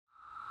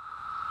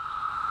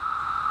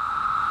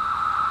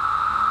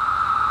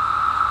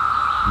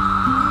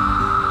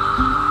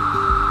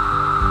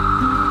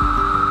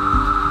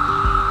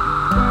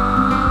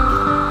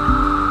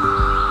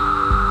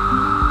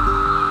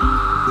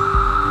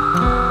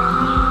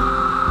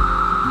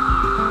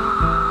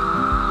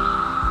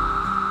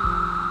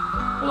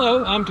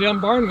I'm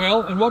Tim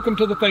Barnwell, and welcome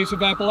to the Face of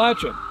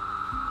Appalachia.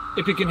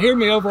 If you can hear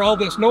me over all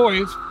this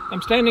noise,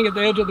 I'm standing at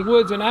the edge of the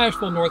woods in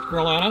Asheville, North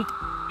Carolina,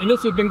 and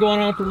this has been going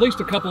on for at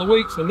least a couple of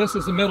weeks, and this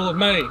is the middle of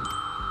May.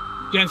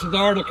 Chances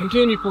are it'll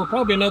continue for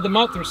probably another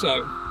month or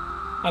so.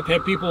 I've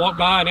had people walk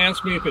by and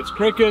ask me if it's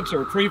crickets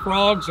or tree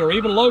frogs or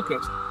even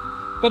locusts,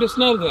 but it's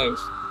none of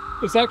those.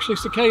 It's actually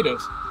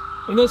cicadas.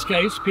 In this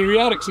case,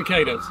 periodic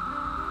cicadas.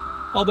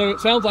 Although it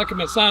sounds like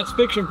a science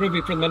fiction movie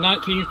from the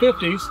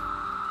 1950s,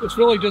 it's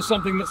really just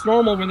something that's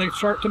normal when they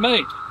start to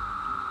mate.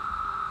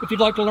 If you'd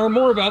like to learn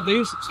more about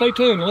these, stay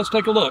tuned and let's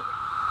take a look.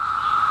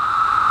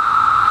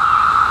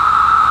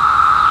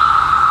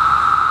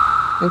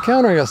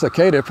 Encountering a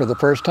cicada for the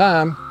first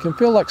time can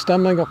feel like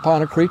stumbling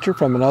upon a creature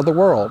from another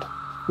world,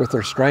 with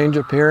their strange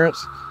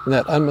appearance and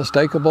that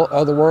unmistakable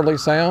otherworldly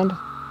sound.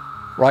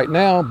 Right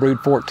now, Brood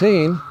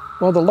 14,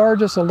 one of the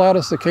largest and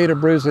loudest cicada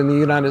broods in the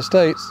United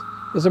States,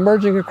 is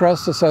emerging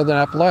across the Southern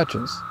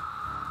Appalachians.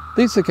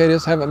 These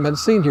cicadas haven't been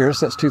seen here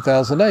since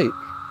 2008.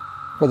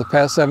 For the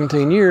past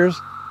 17 years,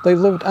 they've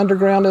lived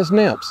underground as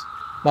nymphs,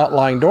 not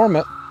lying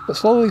dormant, but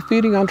slowly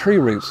feeding on tree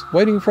roots,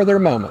 waiting for their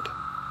moment.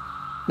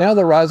 Now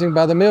they're rising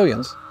by the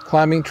millions,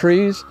 climbing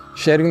trees,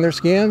 shedding their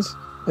skins,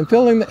 and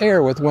filling the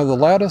air with one of the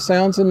loudest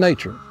sounds in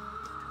nature.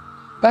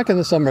 Back in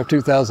the summer of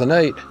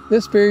 2008,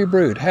 this very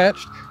brood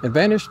hatched and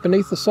vanished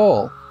beneath the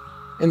soil.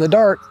 In the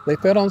dark, they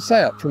fed on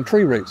sap from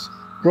tree roots,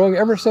 growing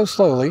ever so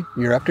slowly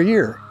year after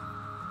year.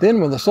 Then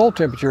when the soil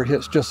temperature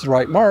hits just the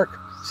right mark,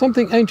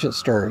 something ancient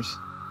stirs.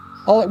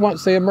 All at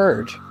once they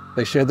emerge.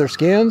 They shed their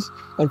skins,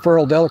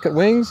 unfurl delicate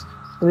wings,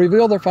 and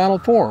reveal their final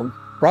form,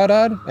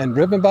 bright-eyed and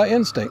driven by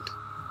instinct.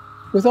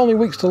 With only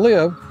weeks to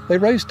live, they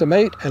race to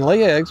mate and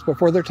lay eggs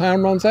before their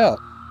time runs out.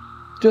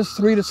 Just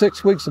 3 to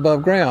 6 weeks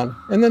above ground,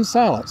 and then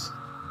silence.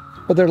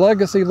 But their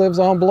legacy lives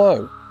on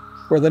below,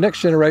 where the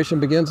next generation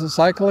begins the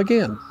cycle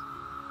again.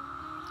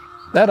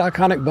 That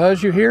iconic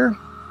buzz you hear?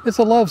 It's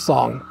a love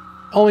song.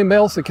 Only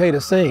male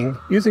cicadas sing,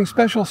 using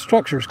special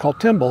structures called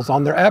tymbals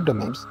on their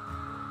abdomens.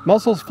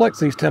 Muscles flex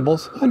these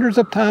tymbals hundreds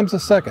of times a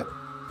second,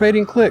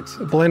 creating clicks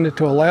that blend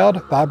into a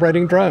loud,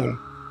 vibrating drone.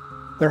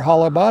 Their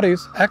hollow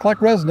bodies act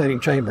like resonating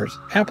chambers,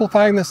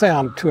 amplifying the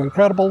sound to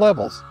incredible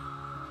levels.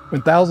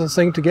 When thousands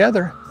sing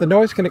together, the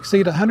noise can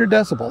exceed 100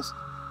 decibels,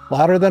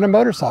 louder than a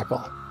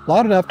motorcycle,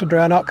 loud enough to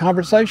drown out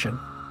conversation.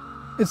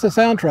 It's the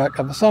soundtrack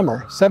of a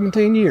summer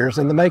 17 years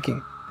in the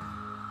making.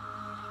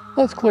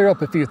 Let's clear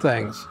up a few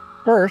things.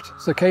 First,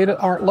 cicadas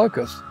aren't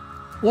locusts.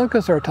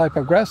 Locusts are a type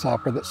of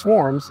grasshopper that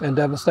swarms and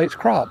devastates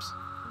crops.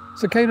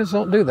 Cicadas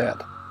don't do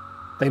that.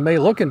 They may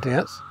look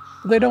intense,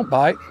 but they don't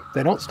bite,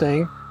 they don't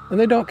sting, and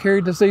they don't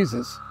carry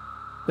diseases.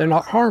 They're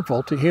not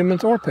harmful to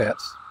humans or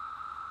pets.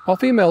 While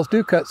females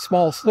do cut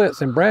small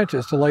slits in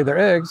branches to lay their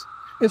eggs,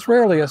 it's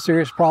rarely a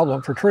serious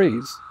problem for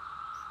trees.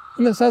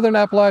 In the Southern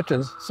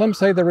Appalachians, some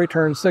say their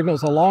return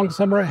signals a long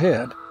summer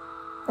ahead.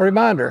 A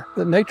reminder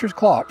that nature's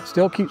clock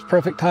still keeps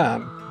perfect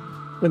time.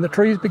 When the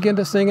trees begin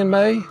to sing in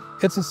May,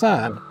 it's a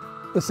sign.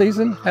 The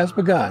season has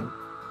begun.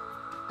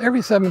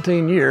 Every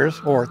 17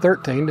 years, or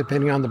 13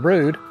 depending on the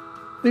brood,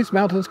 these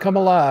mountains come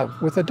alive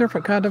with a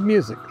different kind of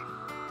music.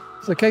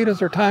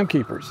 Cicadas are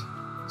timekeepers,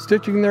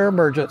 stitching their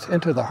emergence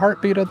into the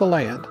heartbeat of the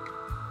land.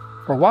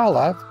 For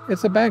wildlife,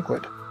 it's a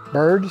banquet.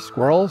 Birds,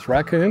 squirrels,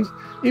 raccoons,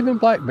 even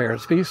black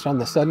bears feast on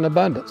the sudden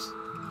abundance.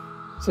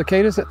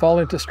 Cicadas that fall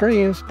into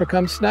streams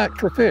become snacks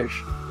for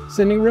fish,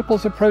 sending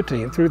ripples of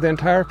protein through the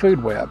entire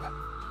food web.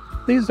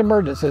 These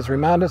emergences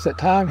remind us that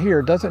time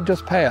here doesn't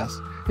just pass,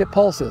 it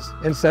pulses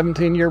in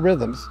 17-year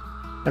rhythms.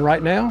 And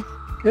right now,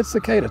 it's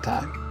cicada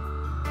time.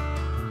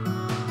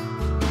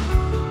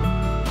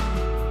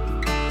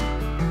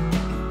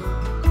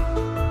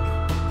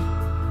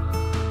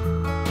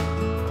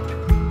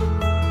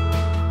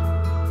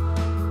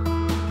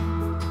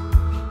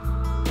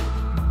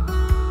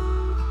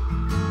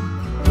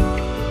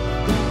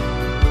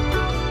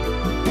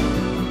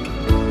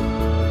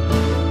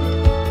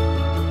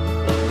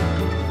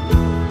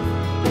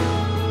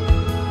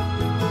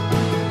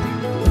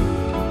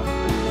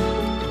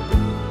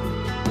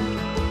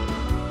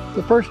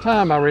 The first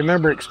time I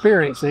remember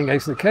experiencing a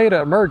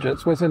cicada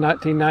emergence was in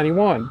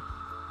 1991.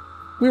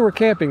 We were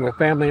camping with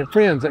family and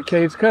friends at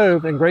Cades,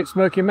 Cove in Great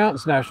Smoky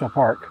Mountains National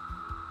Park.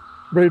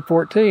 Brood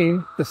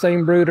 14, the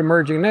same brood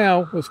emerging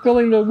now, was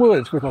filling the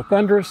woods with a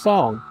thunderous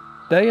song,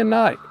 day and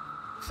night.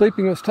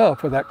 Sleeping was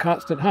tough with that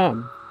constant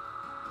hum.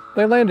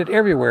 They landed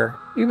everywhere,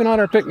 even on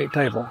our picnic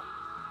table.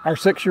 Our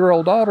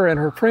 6-year-old daughter and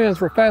her friends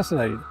were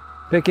fascinated,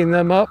 picking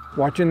them up,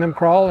 watching them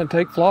crawl and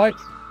take flight.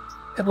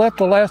 It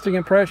left a lasting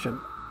impression.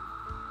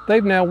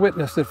 They've now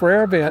witnessed this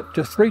rare event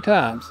just 3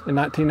 times, in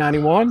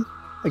 1991,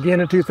 again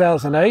in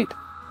 2008,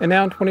 and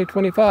now in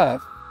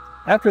 2025.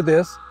 After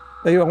this,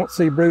 they won't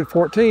see Brood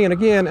 14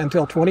 again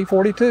until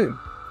 2042.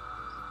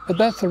 But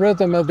that's the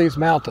rhythm of these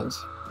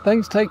mountains.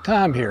 Things take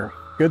time here.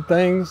 Good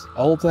things,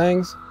 old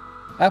things.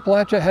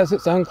 Appalachia has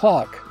its own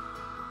clock.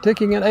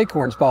 Ticking and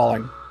acorns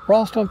falling,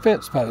 frost on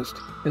fence posts,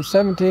 and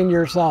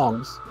 17-year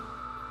songs.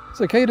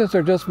 Cicadas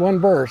are just one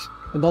verse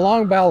in the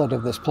long ballad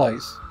of this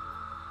place.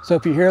 So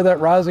if you hear that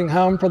rising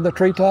hum from the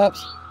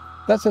treetops,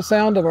 that's the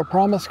sound of a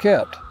promise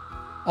kept,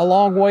 a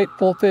long wait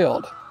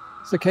fulfilled.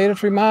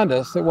 Cicadas remind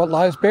us that what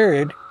lies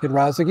buried can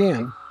rise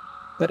again,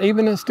 that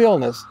even in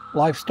stillness,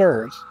 life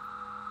stirs.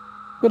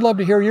 We'd love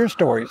to hear your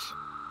stories.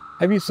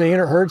 Have you seen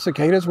or heard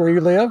cicadas where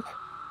you live?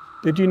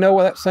 Did you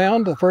know that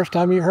sound the first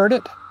time you heard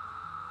it?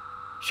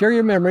 Share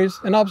your memories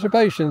and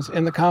observations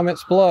in the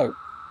comments below.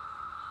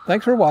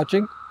 Thanks for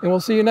watching, and we'll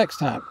see you next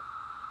time.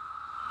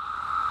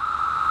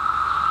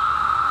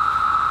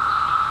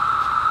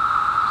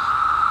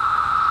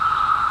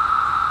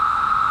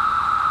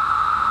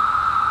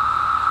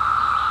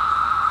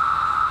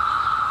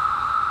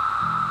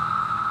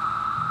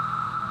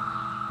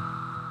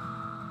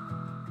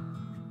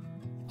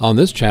 On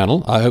this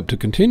channel, I hope to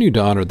continue to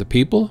honor the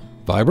people,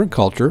 vibrant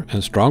culture,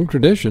 and strong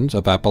traditions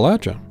of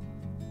Appalachia.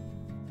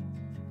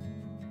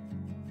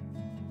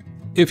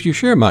 If you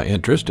share my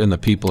interest in the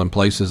people and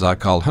places I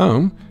call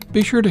home,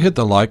 be sure to hit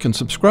the like and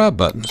subscribe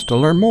buttons to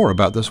learn more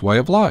about this way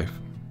of life.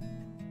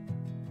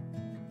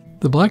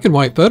 The black and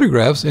white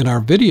photographs in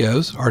our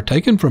videos are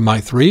taken from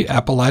my 3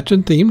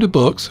 Appalachian-themed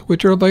books,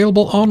 which are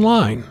available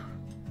online.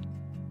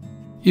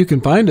 You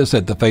can find us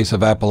at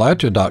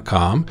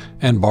thefaceofappalachia.com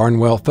and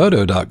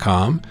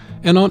barnwellphoto.com,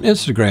 and on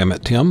Instagram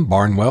at Tim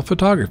Barnwell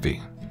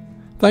Photography.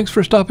 Thanks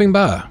for stopping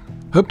by.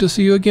 Hope to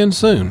see you again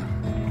soon.